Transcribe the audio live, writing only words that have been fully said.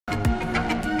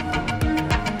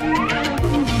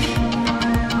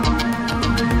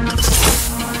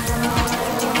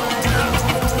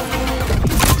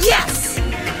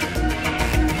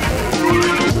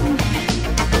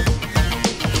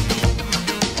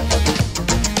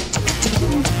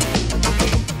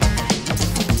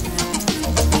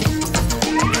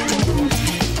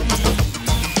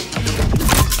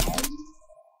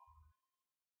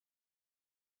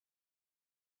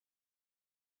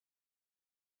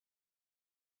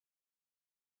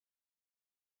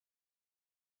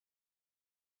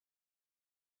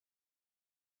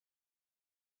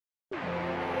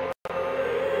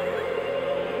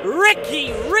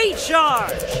Ricky,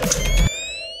 recharge!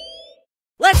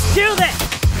 Let's do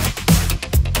this!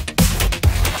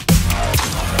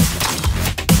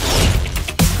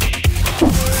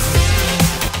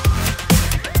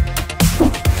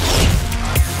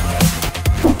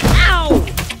 Ow!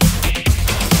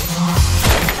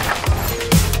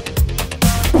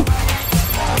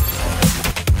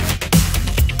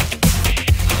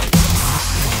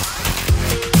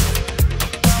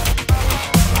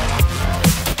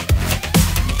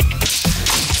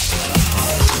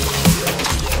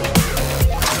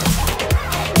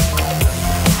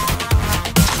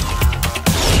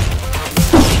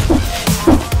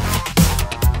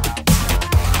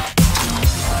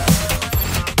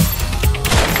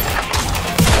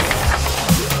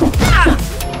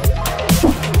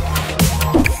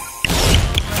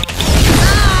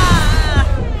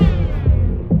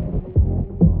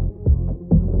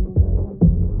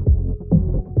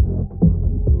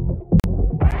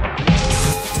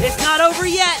 It's not over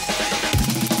yet!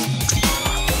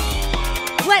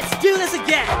 Let's do this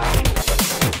again!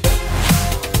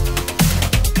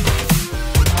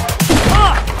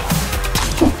 Ah!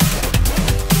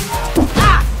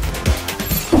 Ah!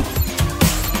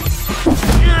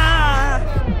 Ah!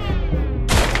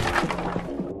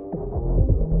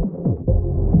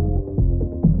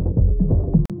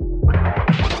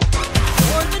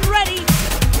 More than ready!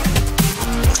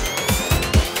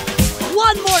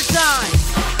 One more time!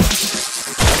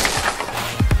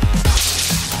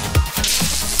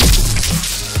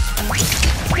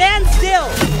 Stand still!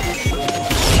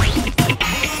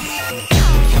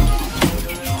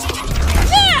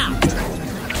 Yeah!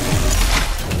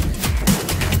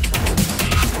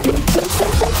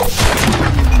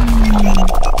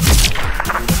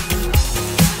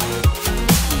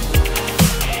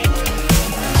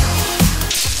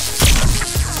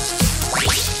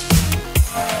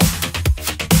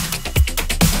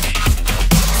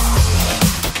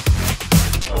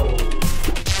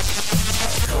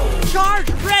 Charge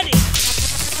ready!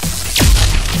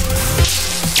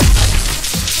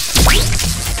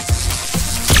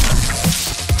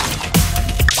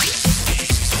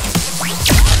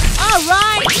 All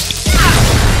right!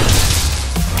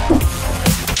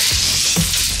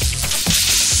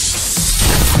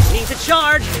 Need to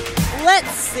charge.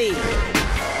 Let's see.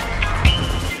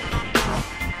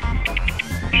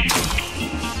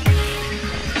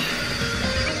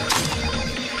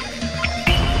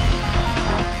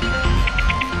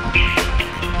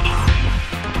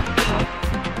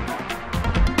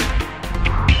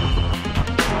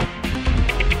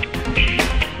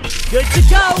 Good to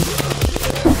go!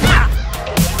 Ah!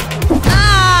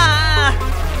 Ah!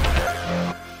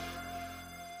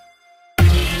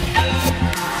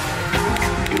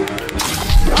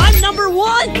 I'm number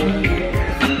one!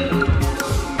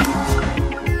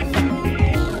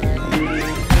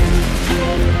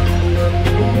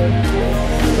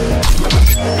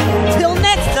 Till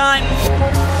next time!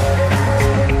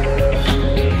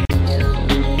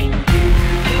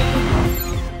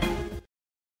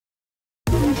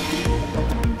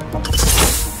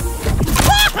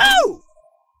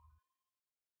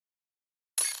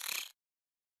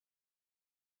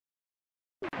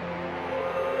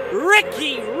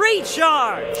 Ricky,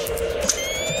 recharge!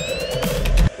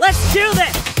 Let's do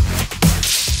this!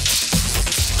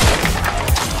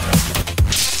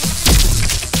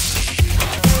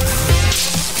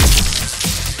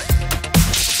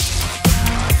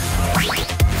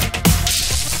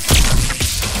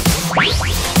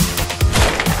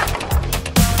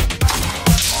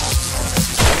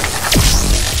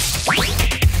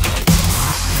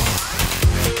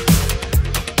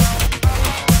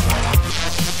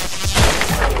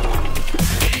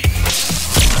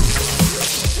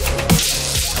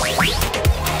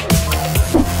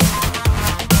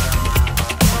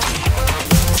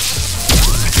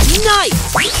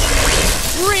 Nice!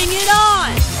 Bring it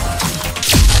on!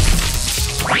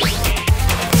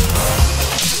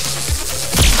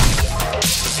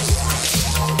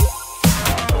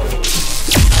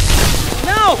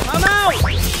 No, I'm out!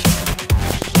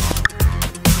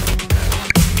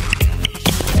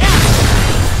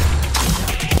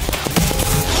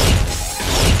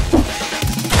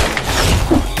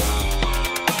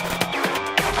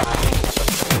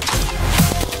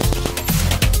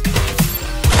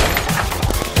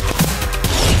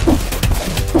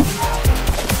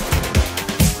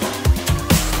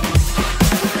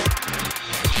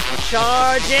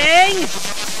 Charging!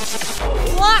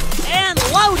 Locked and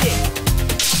loaded!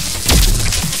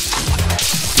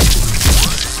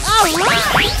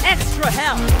 Alright! Extra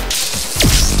health!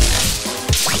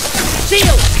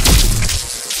 Shield!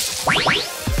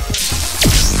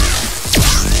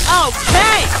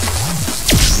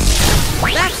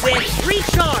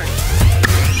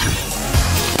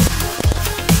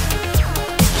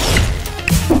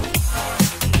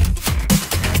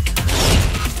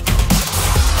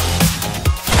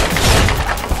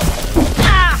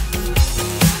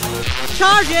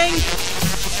 Charging!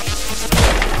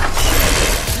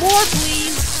 More,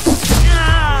 please!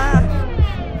 Ah!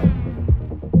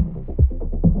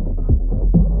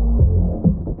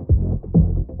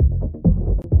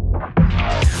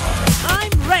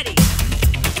 I'm ready!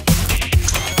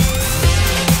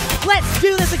 Let's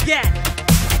do this again!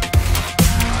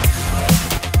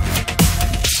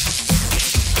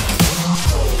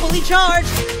 Fully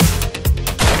charged!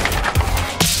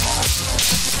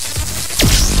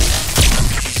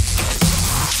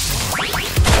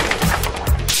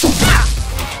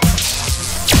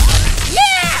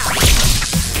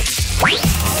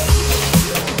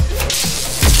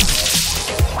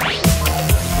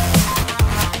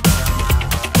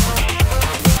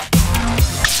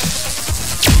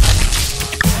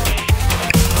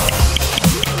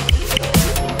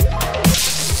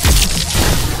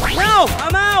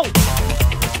 I'm out!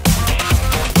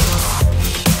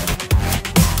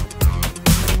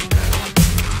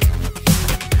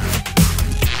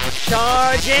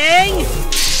 Charging!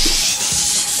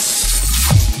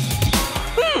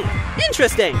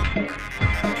 Interesting!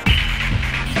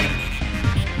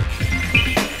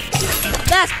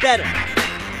 That's better!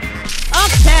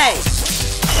 Okay!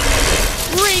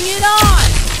 Bring it on!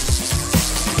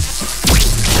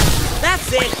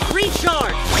 That's it!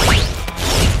 Recharge!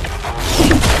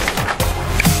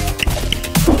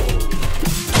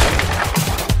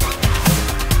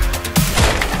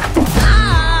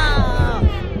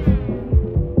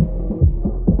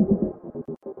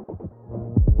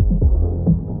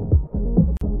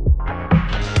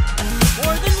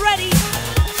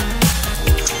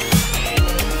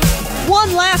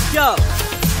 One last go.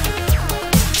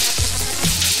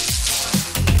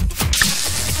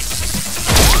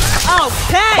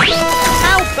 Okay,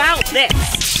 how about this?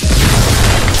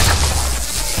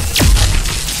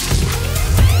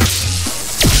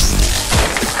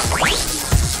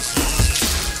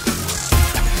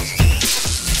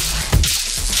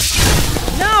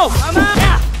 No, I'm out.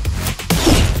 Yeah.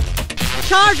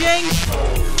 Charging.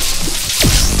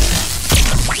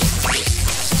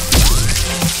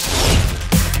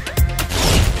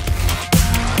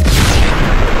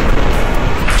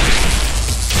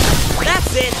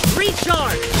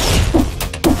 Recharge!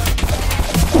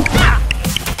 Ah!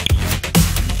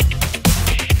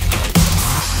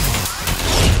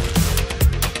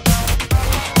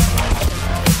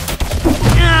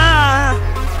 Ah!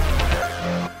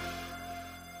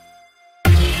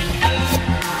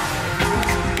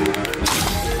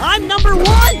 I'm number one!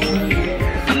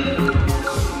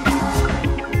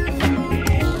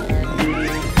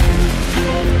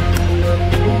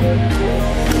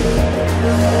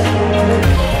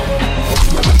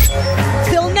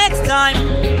 Time.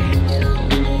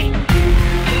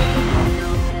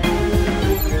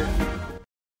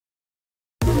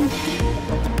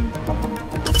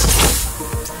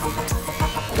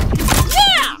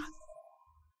 Yeah!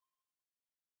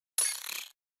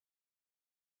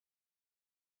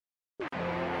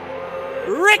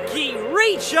 Ricky,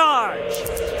 recharge!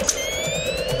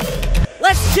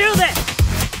 Let's do this!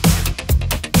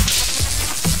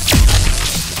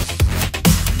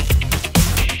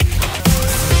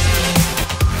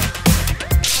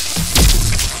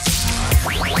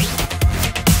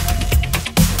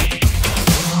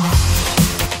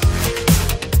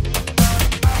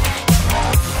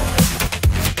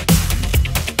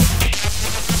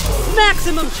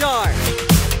 Maximum charge!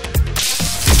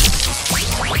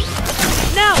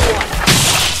 Now what?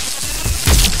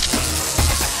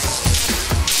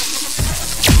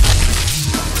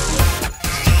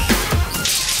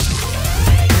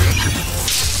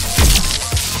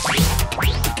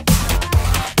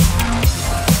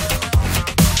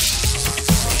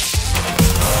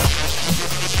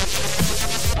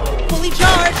 Fully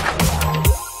charged!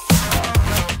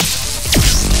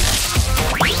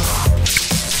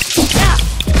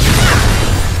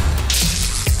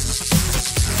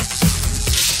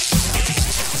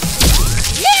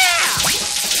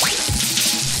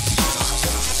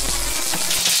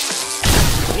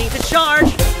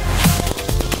 Charge!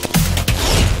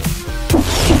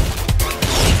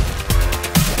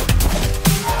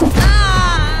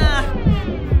 Ah!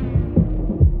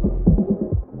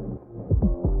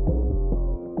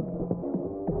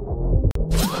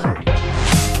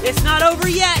 It's not over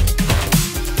yet!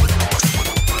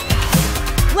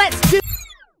 Let's do